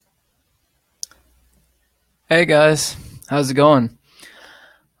Hey guys, how's it going?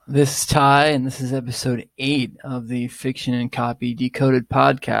 This is Ty, and this is episode 8 of the Fiction and Copy Decoded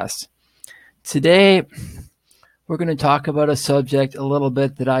podcast. Today, we're going to talk about a subject a little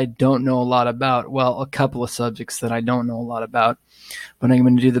bit that I don't know a lot about. Well, a couple of subjects that I don't know a lot about, but I'm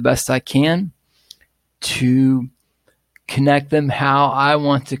going to do the best I can to connect them how I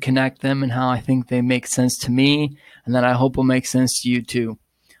want to connect them and how I think they make sense to me, and that I hope will make sense to you too.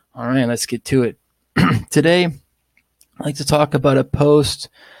 All right, let's get to it. Today, I'd like to talk about a post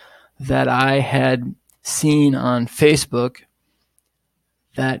that I had seen on Facebook.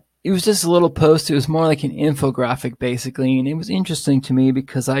 That it was just a little post. It was more like an infographic basically, and it was interesting to me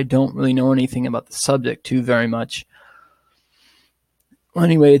because I don't really know anything about the subject too very much.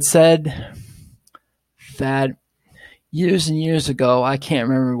 Anyway, it said that years and years ago, I can't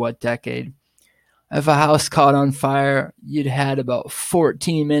remember what decade, if a house caught on fire, you'd had about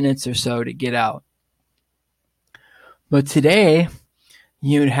 14 minutes or so to get out. But today,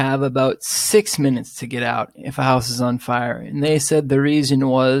 you'd have about 6 minutes to get out if a house is on fire. And they said the reason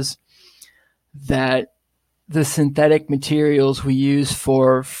was that the synthetic materials we use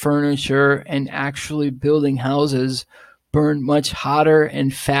for furniture and actually building houses burn much hotter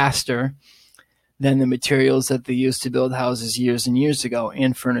and faster than the materials that they used to build houses years and years ago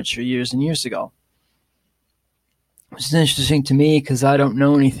and furniture years and years ago. Which is interesting to me because I don't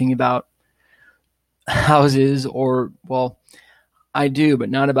know anything about houses I do, but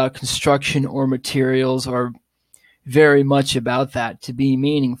not about construction or materials or very much about that to be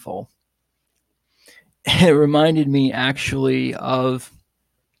meaningful. It reminded me actually of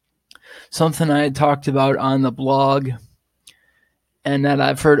something I had talked about on the blog and that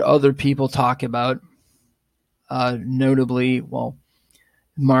I've heard other people talk about, notably, a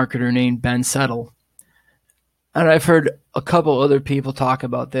marketer named Ben Settle. And I've heard a couple other people talk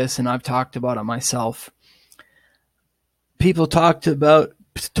about this, and I've talked about it myself. People talk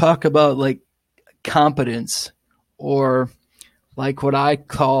about like competence, or like what I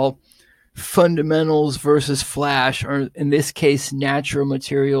call fundamentals versus flash, or in this case, natural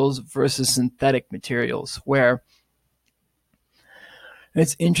materials versus synthetic materials, where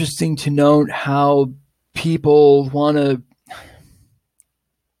it's interesting to note how people want to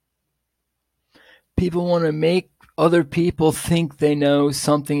make other people think they know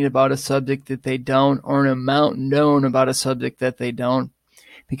something about a subject that they don't, or an amount known about a subject that they don't,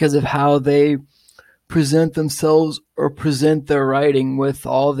 because of how they present themselves or present their writing with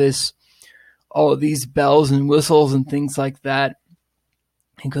all these bells and whistles and things like that,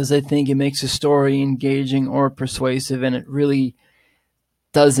 because they think it makes a story engaging or persuasive, and it really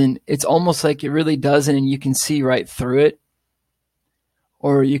doesn't. It's almost like it really doesn't, and you can see right through it.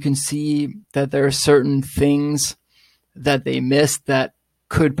 Or you can see that there are certain things that they missed that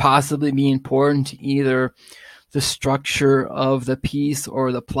could possibly be important to either the structure of the piece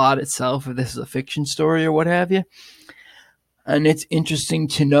or the plot itself, if this is a fiction story or what have you. And it's interesting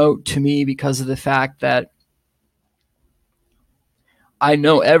to note to me because of the fact that I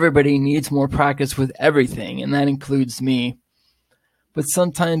know everybody needs more practice with everything, and that includes me. But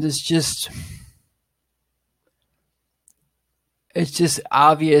sometimes it's just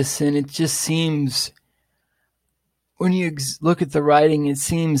obvious, and it just seems, when you look at the writing, it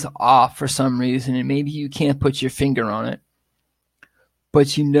seems off for some reason, and maybe you can't put your finger on it,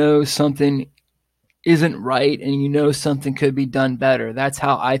 but you know something isn't right, and you know something could be done better. That's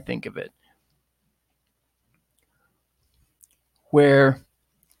how I think of it. Where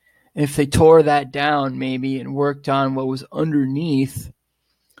if they tore that down maybe and worked on what was underneath,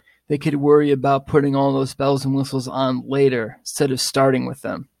 they could worry about putting all those bells and whistles on later instead of starting with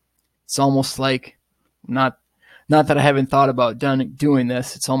them. It's almost like, not that I haven't thought about doing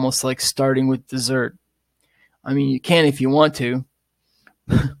this, it's almost like starting with dessert. I mean, you can if you want to,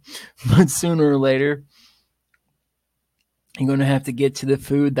 but sooner or later, you're going to have to get to the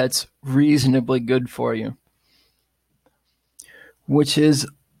food that's reasonably good for you. Which is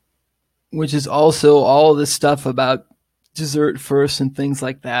also all this stuff about dessert first and things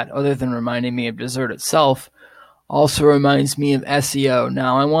like that, other than reminding me of dessert itself, also reminds me of SEO.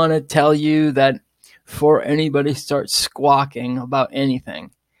 Now, I want to tell you that before anybody starts squawking about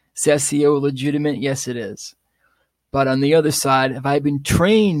anything, is SEO legitimate? Yes, it is. But on the other side, have I been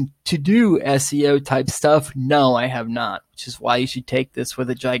trained to do SEO type stuff? No, I have not, which is why you should take this with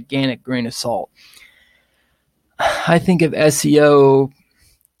a gigantic grain of salt. I think of SEO,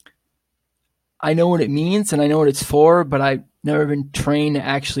 I know what it means and I know what it's for, but I've never been trained to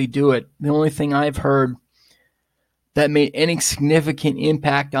actually do it. The only thing I've heard that made any significant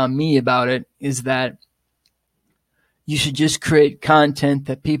impact on me about it is that you should just create content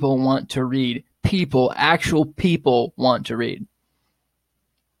that people want to read, actual people want to read.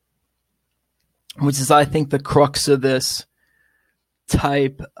 Which is, I think, the crux of this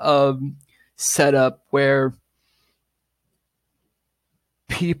type of setup where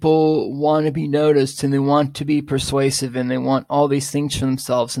people want to be noticed and they want to be persuasive and they want all these things for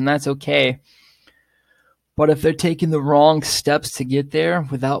themselves, and that's okay. But if they're taking the wrong steps to get there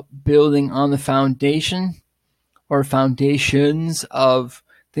without building on the foundation or foundations of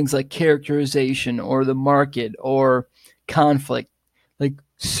things like characterization or the market or conflict, like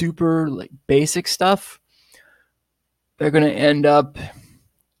super basic stuff, they're going to end up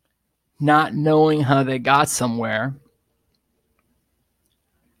not knowing how they got somewhere,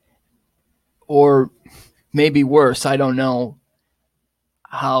 or maybe worse. I don't know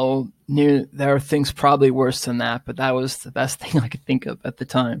how near. There are things probably worse than that, but that was the best thing I could think of at the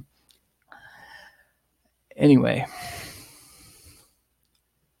time. Anyway.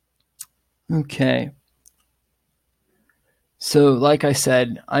 Okay. So, like I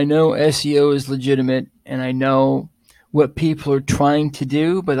said, I know SEO is legitimate and I know what people are trying to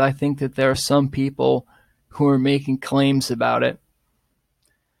do, but I think that there are some people who are making claims about it.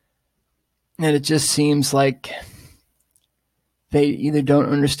 And it just seems like they either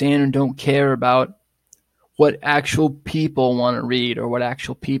don't understand or don't care about what actual people want to read or what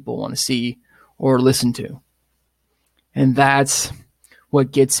actual people want to see or listen to. And that's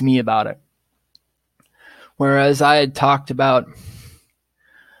what gets me about it. Whereas I had talked about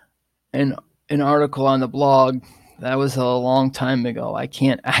an article on the blog that was a long time ago. I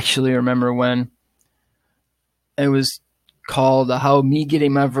can't actually remember when. It was called How Me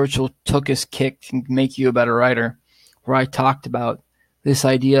Getting My Virtual Tuchus Kicked Can Make You a Better Writer, where I talked about this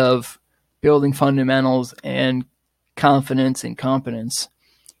idea of building fundamentals and confidence and competence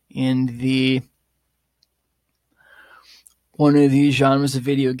in the one of these genres of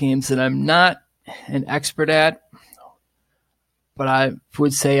video games that I'm not an expert at, but I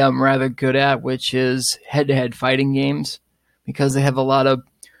would say I'm rather good at, which is head-to-head fighting games, because they have a lot of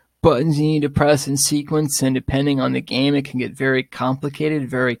buttons you need to press in sequence, and depending on the game, it can get very complicated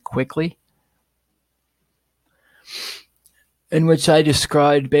very quickly. In which I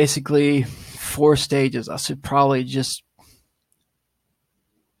described basically 4 stages. I should probably just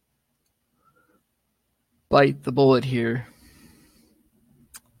bite the bullet here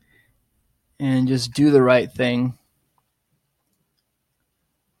and just do the right thing.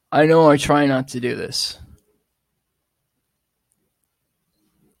 I know I try not to do this.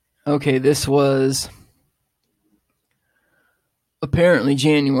 Okay, this was apparently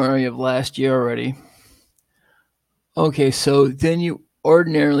January of last year already. Okay, so then you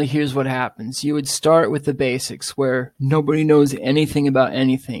ordinarily, here's what happens. You would start with the basics where nobody knows anything about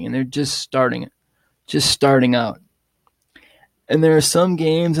anything and they're just starting out. And there are some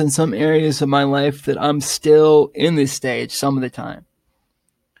games and some areas of my life that I'm still in this stage some of the time,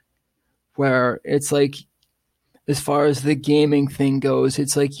 where it's like, as far as the gaming thing goes,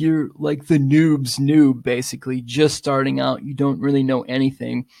 it's like you're like the noob's noob, basically, just starting out. You don't really know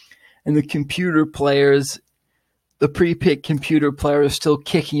anything. And the computer players, the pre-picked computer player, is still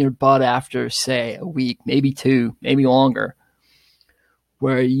kicking your butt after, say, a week, maybe 2, maybe longer,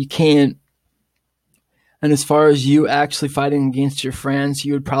 where you can't. And as far as you actually fighting against your friends,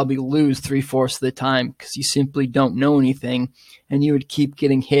 you would probably lose 3/4 of the time because you simply don't know anything, and you would keep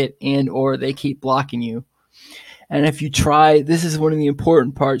getting hit and or they keep blocking you. And if you try, this is one of the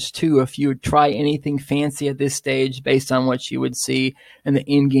important parts too, if you would try anything fancy at this stage based on what you would see in the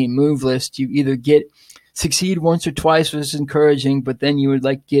in-game move list, you either succeed once or twice, which is encouraging, but then you would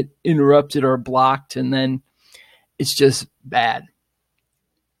get interrupted or blocked, and then it's just bad.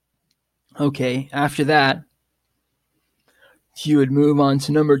 Okay, after that, you would move on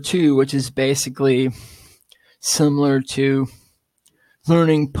to number 2, which is basically similar to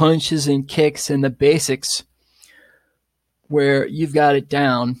learning punches and kicks and the basics, where you've got it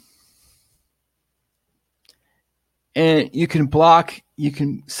down. And you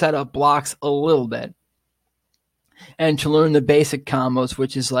can set up blocks a little bit. And to learn the basic combos,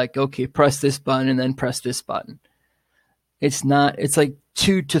 which is like, okay, press this button and then press this button. It's like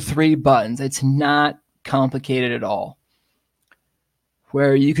 2 to 3 buttons. It's not complicated at all.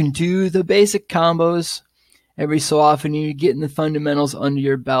 Where you can do the basic combos every so often, you're getting the fundamentals under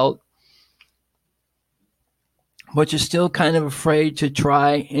your belt. But you're still kind of afraid to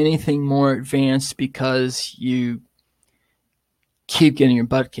try anything more advanced because you keep getting your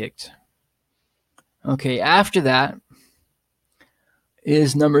butt kicked. Okay, after that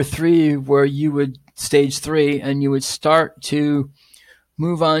is number 3, where you would, stage 3, and you would start to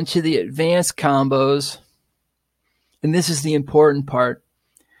move on to the advanced combos. And this is the important part.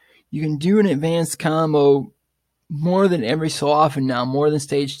 You can do an advanced combo more than every so often now, more than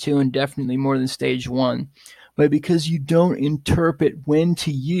stage 2 and definitely more than stage 1. But because you don't interpret when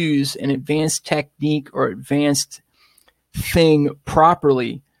to use an advanced technique or advanced thing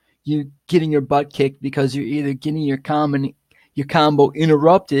properly, you're getting your butt kicked because you're either getting your combo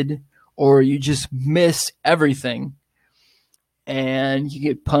interrupted or you just miss everything. And you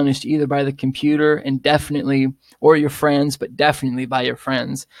get punished either by the computer and definitely, or your friends, but definitely by your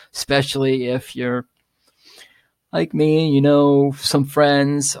friends, especially if you're like me, you know, some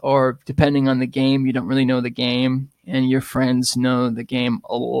friends, or depending on the game, you don't really know the game, and your friends know the game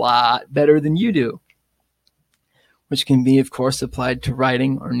a lot better than you do, which can be, of course, applied to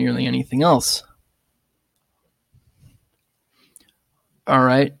writing or nearly anything else. All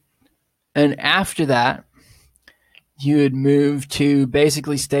right. And after that, you would move to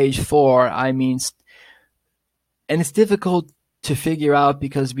basically stage 4. And it's difficult to figure out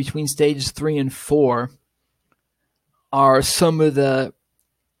because between stages 3 and 4 are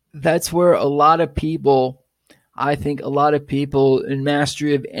that's where I think a lot of people in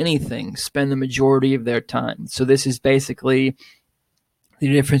mastery of anything spend the majority of their time. So this is basically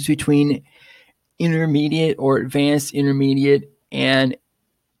the difference between intermediate or advanced intermediate and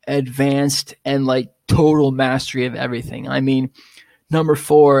advanced and like total mastery of everything. I mean, number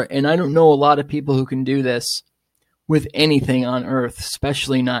 4, and I don't know a lot of people who can do this with anything on earth,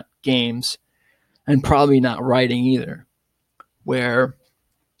 especially not games, and probably not writing either, where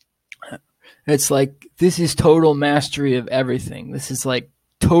it's like, this is total mastery of everything. This is like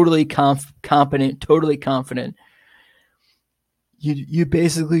totally competent, totally confident. You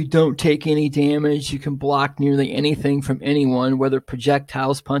basically don't take any damage. You can block nearly anything from anyone, whether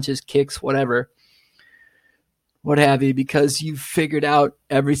projectiles, punches, kicks, whatever, what have you, because you've figured out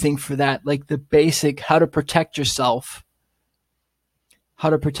everything for that, like the basic how to protect yourself.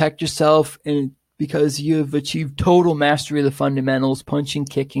 And because you've achieved total mastery of the fundamentals, punching,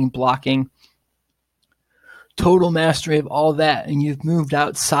 kicking, blocking, total mastery of all that, and you've moved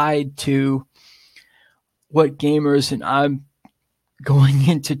outside to what gamers, and I'm going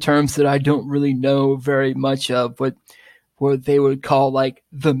into terms that I don't really know very much of, what they would call like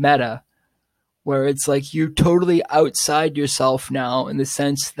the meta, where it's like you're totally outside yourself now in the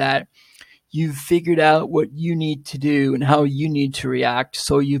sense that you've figured out what you need to do and how you need to react.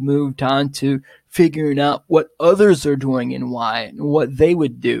 So you've moved on to figuring out what others are doing and why, and what they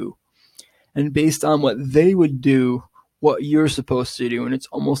would do. And based on what they would do, what you're supposed to do. And it's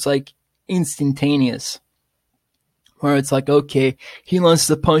almost like instantaneous, where it's like, okay, he wants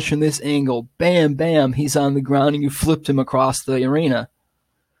to punch from this angle. Bam, bam, he's on the ground, and you flipped him across the arena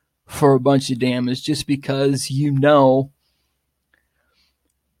for a bunch of damage just because you know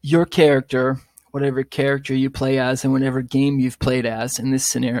your character, whatever character you play as and whatever game you've played as in this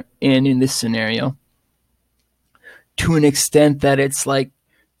scenario, to an extent that it's like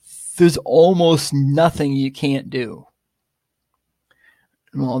there's almost nothing you can't do.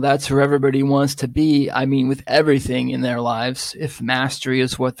 Well, that's where everybody wants to be. I mean, with everything in their lives, if mastery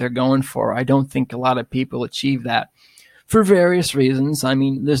is what they're going for, I don't think a lot of people achieve that for various reasons. I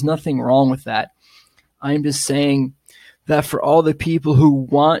mean, there's nothing wrong with that. I'm just saying that for all the people who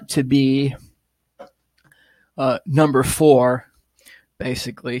want to be number 4,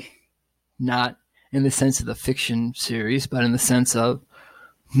 basically, not in the sense of the fiction series, but in the sense of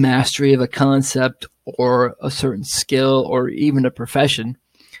mastery of a concept or a certain skill or even a profession,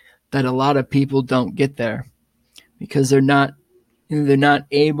 that a lot of people don't get there because they're not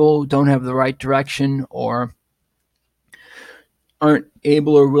able, don't have the right direction, or aren't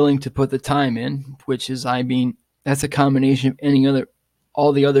able or willing to put the time in, which is, I mean, that's a combination of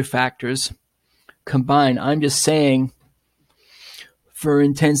all the other factors combined. I'm just saying, for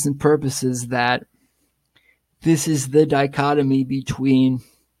intents and purposes, that this is the dichotomy between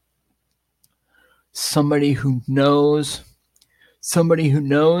somebody who knows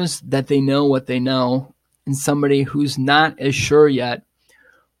that they know what they know, and somebody who's not as sure yet,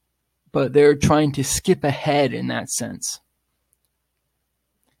 but they're trying to skip ahead in that sense.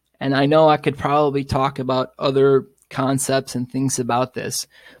 And I know I could probably talk about other concepts and things about this,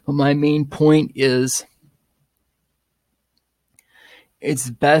 but my main point is it's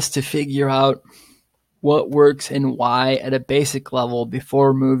best to figure out what works and why at a basic level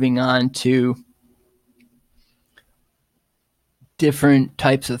before moving on to different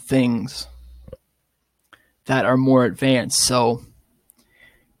types of things that are more advanced. So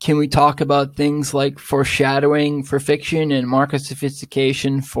can we talk about things like foreshadowing for fiction and market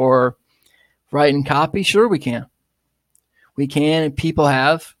sophistication for writing copy? Sure, we can. We can, and people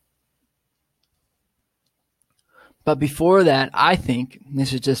have. But before that, I think,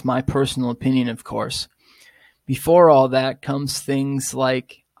 this is just my personal opinion, of course, before all that comes things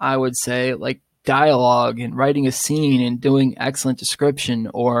like, I would say, like dialogue and writing a scene and doing excellent description,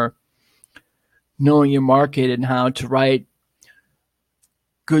 or knowing your market and how to write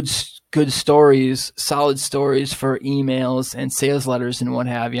good stories, solid stories for emails and sales letters and what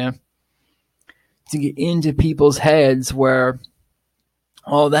have you, to get into people's heads, where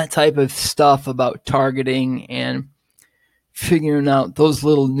all that type of stuff about targeting and figuring out those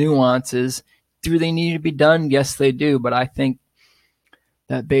little nuances, do they need to be done? Yes, they do. But I think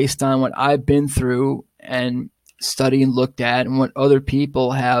that based on what I've been through and studied and looked at and what other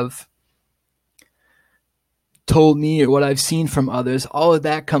people have told me or what I've seen from others, all of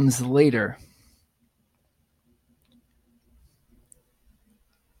that comes later.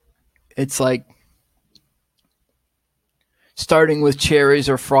 It's like starting with cherries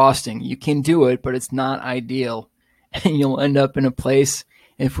or frosting. You can do it, but it's not ideal. And you'll end up in a place,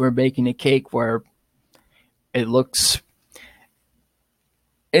 if we're baking a cake, where it's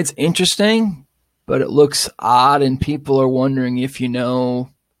interesting, but it looks odd, and people are wondering if you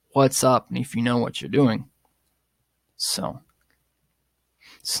know what's up and if you know what you're doing. So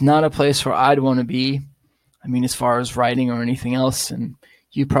it's not a place where I'd want to be. I mean, as far as writing or anything else, and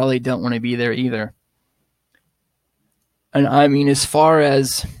you probably don't want to be there either. And I mean, as far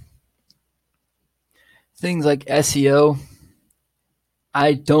as things like SEO,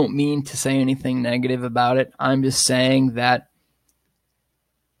 I don't mean to say anything negative about it. I'm just saying that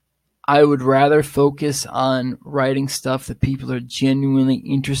I would rather focus on writing stuff that people are genuinely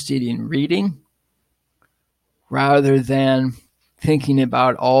interested in reading, rather than thinking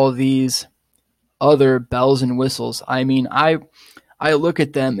about all these other bells and whistles. I mean, I look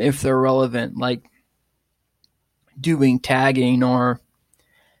at them if they're relevant, like doing tagging or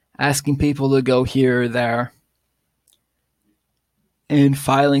asking people to go here or there and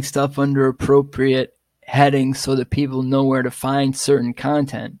filing stuff under appropriate headings so that people know where to find certain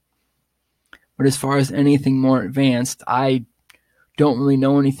content. But as far as anything more advanced, I don't really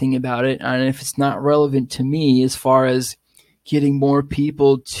know anything about it. And if it's not relevant to me as far as getting more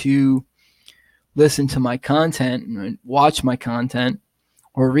people to listen to my content and watch my content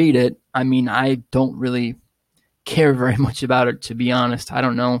or read it, I mean, I don't really care very much about it, to be honest. I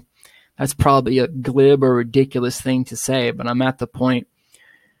don't know. That's probably a glib or ridiculous thing to say, but I'm at the point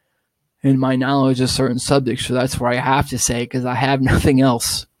in my knowledge of certain subjects, so that's where I have to say, because I have nothing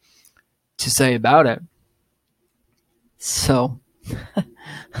else to say about it. So,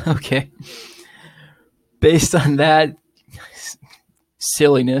 okay. Based on that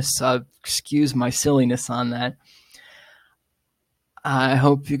silliness, excuse my silliness on that, I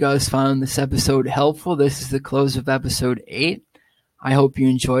hope you guys found this episode helpful. This is the close of episode 8. I hope you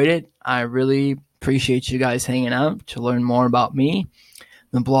enjoyed it. I really appreciate you guys hanging out to learn more about me.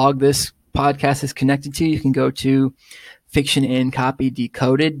 The blog this podcast is connected to, you can go to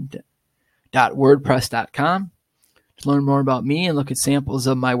fictionandcopydecoded.wordpress.com. To learn more about me and look at samples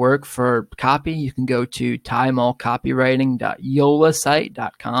of my work for copy, you can go to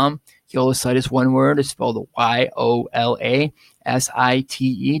tymalcopywriting.yolasite.com. Yolasite is one word. It's spelled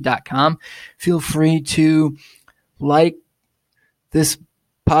YOLASITE.com. Feel free to like this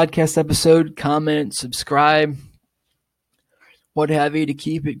podcast episode, comment, subscribe, what have you, to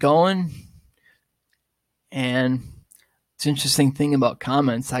keep it going. And it's an interesting thing about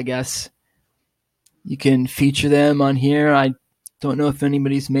comments, I guess. You can feature them on here. I don't know if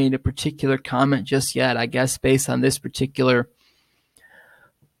anybody's made a particular comment just yet. I guess based on this particular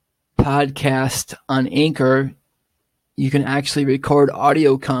podcast on Anchor, you can actually record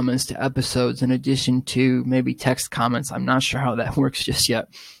audio comments to episodes in addition to maybe text comments. I'm not sure how that works just yet.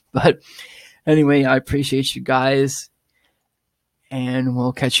 But anyway, I appreciate you guys, and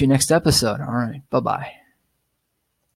we'll catch you next episode. All right. Bye-bye.